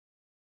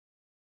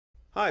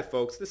Hi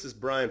folks, this is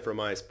Brian from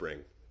iSpring.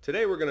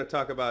 Today we're going to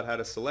talk about how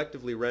to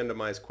selectively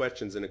randomize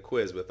questions in a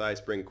quiz with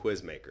iSpring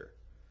QuizMaker.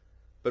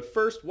 But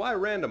first, why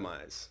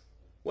randomize?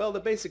 Well,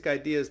 the basic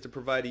idea is to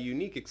provide a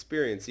unique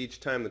experience each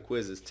time the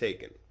quiz is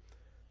taken.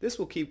 This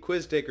will keep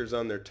quiz takers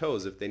on their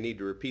toes if they need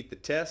to repeat the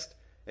test,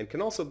 and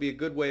can also be a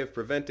good way of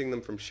preventing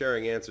them from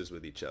sharing answers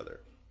with each other.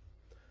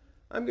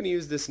 I'm going to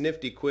use this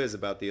nifty quiz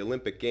about the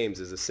Olympic Games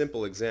as a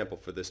simple example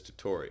for this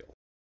tutorial.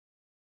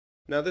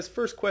 Now, this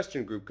first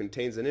question group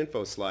contains an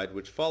info slide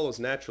which follows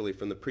naturally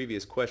from the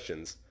previous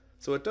questions,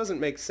 so it doesn't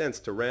make sense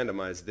to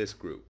randomize this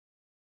group.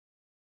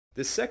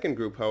 This second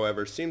group,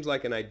 however, seems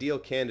like an ideal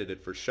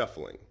candidate for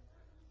shuffling.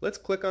 Let's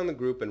click on the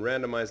group and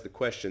randomize the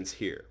questions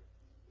here.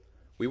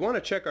 We want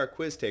to check our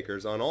quiz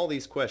takers on all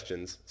these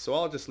questions, so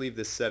I'll just leave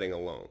this setting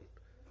alone.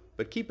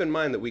 But keep in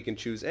mind that we can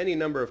choose any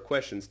number of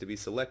questions to be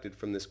selected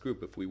from this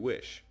group if we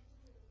wish.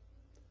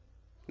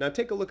 Now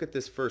take a look at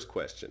this first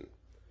question.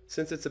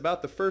 Since it's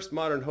about the first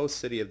modern host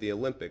city of the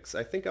Olympics,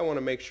 I think I want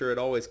to make sure it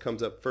always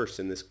comes up first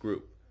in this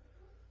group.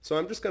 So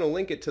I'm just going to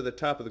link it to the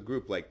top of the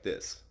group like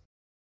this.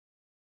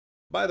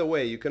 By the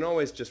way, you can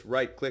always just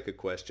right-click a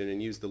question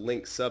and use the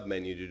link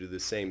submenu to do the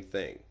same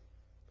thing.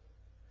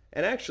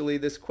 And actually,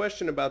 this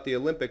question about the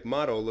Olympic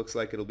motto looks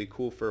like it'll be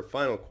cool for a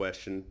final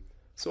question,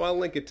 so I'll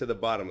link it to the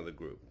bottom of the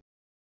group.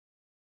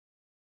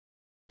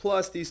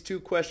 Plus, these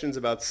two questions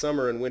about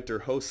summer and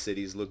winter host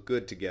cities look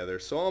good together,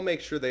 so I'll make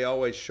sure they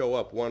always show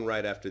up one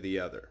right after the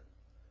other.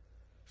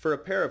 For a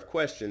pair of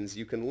questions,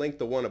 you can link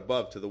the one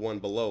above to the one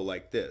below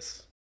like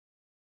this.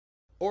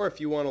 Or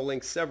if you want to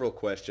link several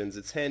questions,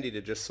 it's handy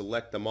to just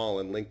select them all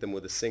and link them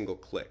with a single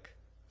click.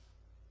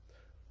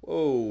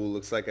 Whoa,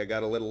 looks like I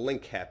got a little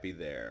link happy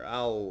there.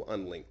 I'll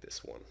unlink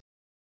this one.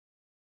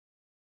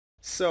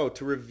 So,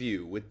 to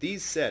review, with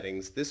these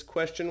settings, this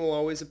question will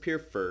always appear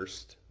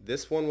first,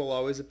 this one will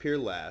always appear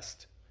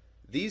last,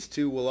 these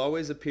two will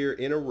always appear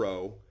in a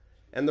row,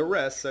 and the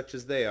rest, such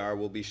as they are,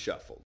 will be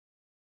shuffled.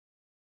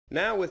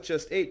 Now, with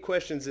just 8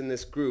 questions in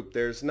this group,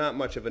 there's not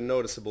much of a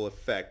noticeable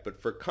effect,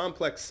 but for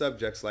complex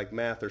subjects like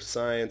math or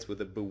science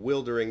with a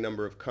bewildering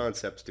number of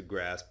concepts to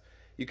grasp,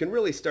 you can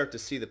really start to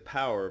see the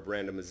power of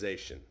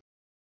randomization.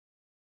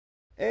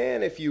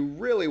 And if you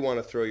really want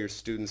to throw your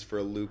students for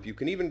a loop, you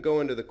can even go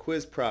into the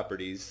quiz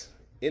properties,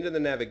 into the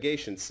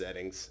navigation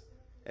settings,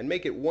 and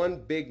make it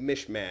one big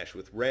mishmash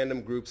with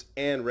random groups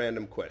and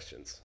random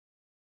questions.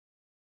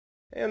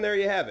 And there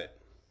you have it.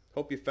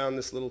 Hope you found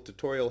this little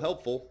tutorial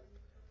helpful.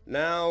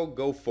 Now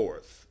go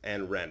forth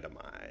and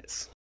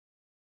randomize.